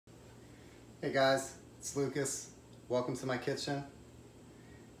Hey guys, it's Lucas. Welcome to my kitchen.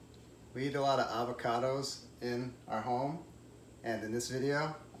 We eat a lot of avocados in our home, and in this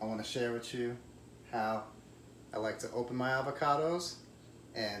video I want to share with you how I like to open my avocados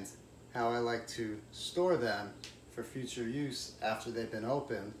and how I like to store them for future use after they've been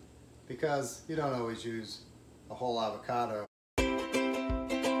opened, because you don't always use a whole avocado.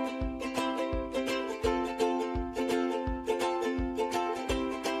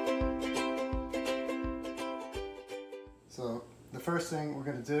 So the first thing we're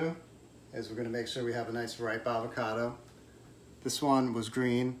going to do is we're going to make sure we have a nice ripe avocado. This one was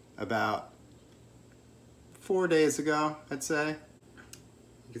green about 4 days ago, I'd say.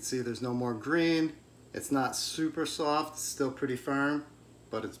 You can see there's no more green. It's not super soft, it's still pretty firm,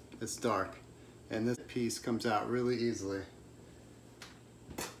 but it's dark. And this piece comes out really easily.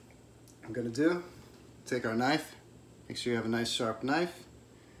 I'm going to do, take our knife, make sure you have a nice sharp knife,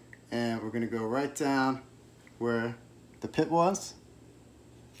 and we're going to go right down where the pit was,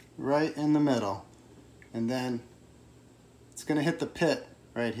 right in the middle, and then it's going to hit the pit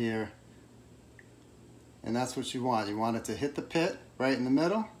right here, and that's what you want. You want it to hit the pit right in the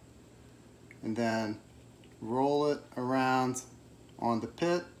middle and then roll it around on the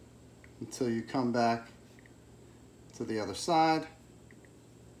pit until you come back to the other side,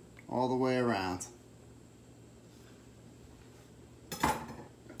 all the way around.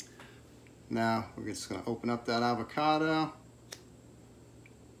 Now we're just going to open up that avocado.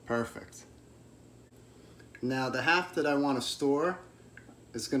 Perfect. Now the half that I want to store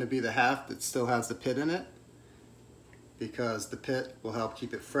is going to be the half that still has the pit in it, because the pit will help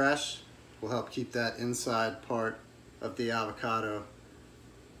keep it fresh, will help keep that inside part of the avocado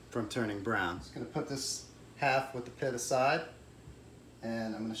from turning brown. I'm just going to put this half with the pit aside,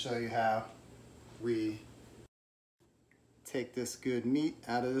 and I'm going to show you how we take this good meat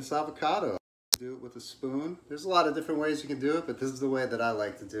out of this avocado. Do it with a spoon. There's a lot of different ways you can do it, but this is the way that I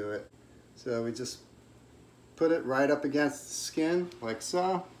like to do it. So we just put it right up against the skin like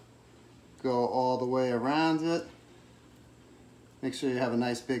so. Go all the way around it. Make sure you have a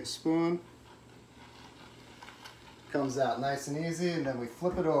nice big spoon. Comes out nice and easy, and then we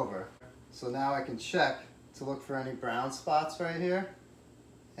flip it over. So now I can check to look for any brown spots right here.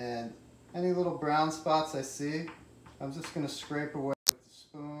 And any little brown spots I see, I'm just going to scrape away with the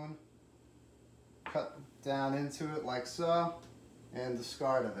spoon, cut down into it like so, and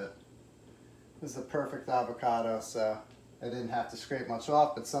discard of it. This is a perfect avocado, so I didn't have to scrape much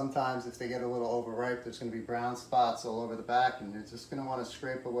off, but sometimes if they get a little overripe, there's going to be brown spots all over the back, and you're just going to want to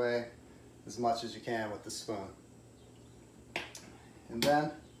scrape away as much as you can with the spoon. And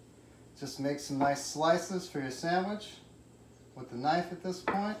then just make some nice slices for your sandwich with the knife at this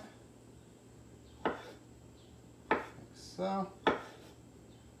point, like so.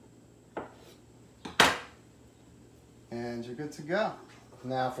 And you're good to go.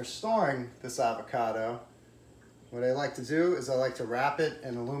 Now for storing this avocado, what I like to do is I like to wrap it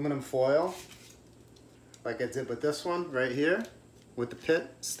in aluminum foil, like I did with this one right here, with the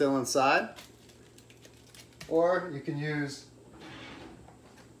pit still inside. Or you can use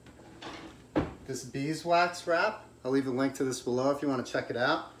this beeswax wrap. I'll leave a link to this below if you want to check it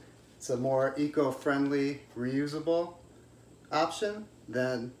out. It's a more eco-friendly, reusable option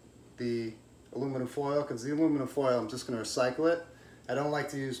than the aluminum foil, because the aluminum foil, I'm just going to recycle it. I don't like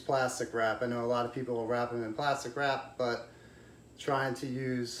to use plastic wrap. I know a lot of people will wrap them in plastic wrap, but trying to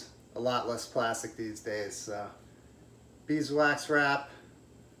use a lot less plastic these days. So beeswax wrap,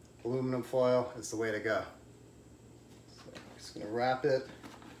 aluminum foil is the way to go. So I'm just going to wrap it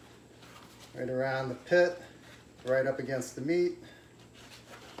right around the pit, right up against the meat.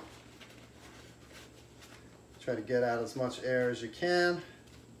 Try to get out as much air as you can.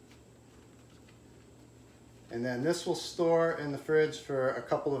 And then this will store in the fridge for a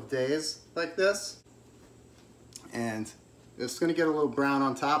couple of days like this. And it's going to get a little brown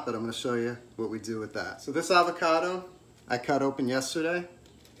on top, but I'm going to show you what we do with that. So this avocado I cut open yesterday,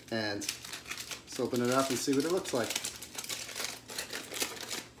 and let's open it up and see what it looks like.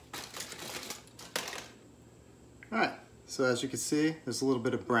 Alright, so as you can see, there's a little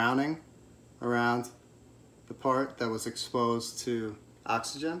bit of browning around the part that was exposed to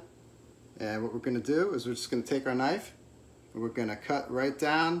oxygen. And what we're going to do is we're just going to take our knife and we're going to cut right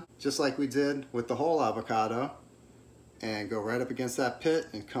down, just like we did with the whole avocado, and go right up against that pit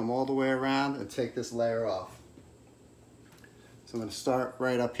and come all the way around and take this layer off. So I'm going to start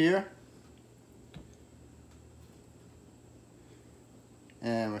right up here.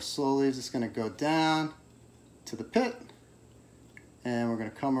 And we're slowly just going to go down to the pit, and we're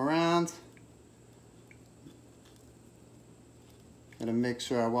going to come around Gotta make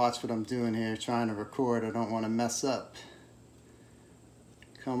sure I watch what I'm doing here, trying to record. I don't want to mess up.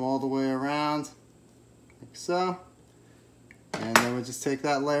 Come all the way around, like so. And then we'll just take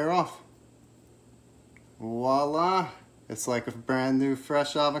that layer off. Voila! It's like a brand new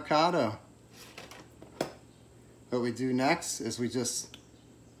fresh avocado. What we do next is we just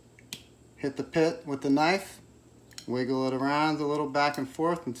hit the pit with the knife, wiggle it around a little back and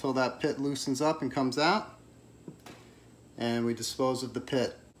forth until that pit loosens up and comes out. And we dispose of the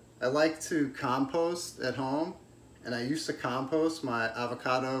pit. I like to compost at home, and I used to compost my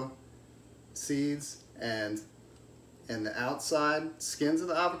avocado seeds and the outside skins of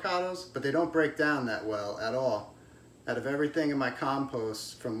the avocados, but they don't break down that well at all. Out of everything in my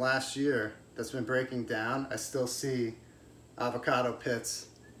compost from last year that's been breaking down, I still see avocado pits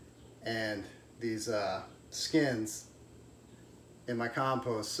and these skins in my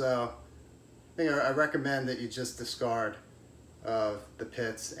compost. So I recommend that you just discard of the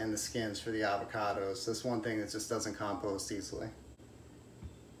pits and the skins for the avocados. That's one thing that just doesn't compost easily.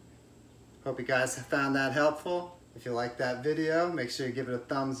 Hope you guys found that helpful. If you like that video, make sure you give it a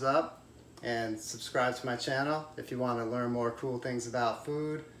thumbs up and subscribe to my channel if you want to learn more cool things about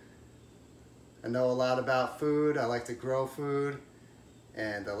food. I know a lot about food. I like to grow food,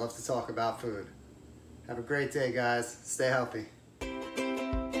 and I love to talk about food. Have a great day, guys. Stay healthy.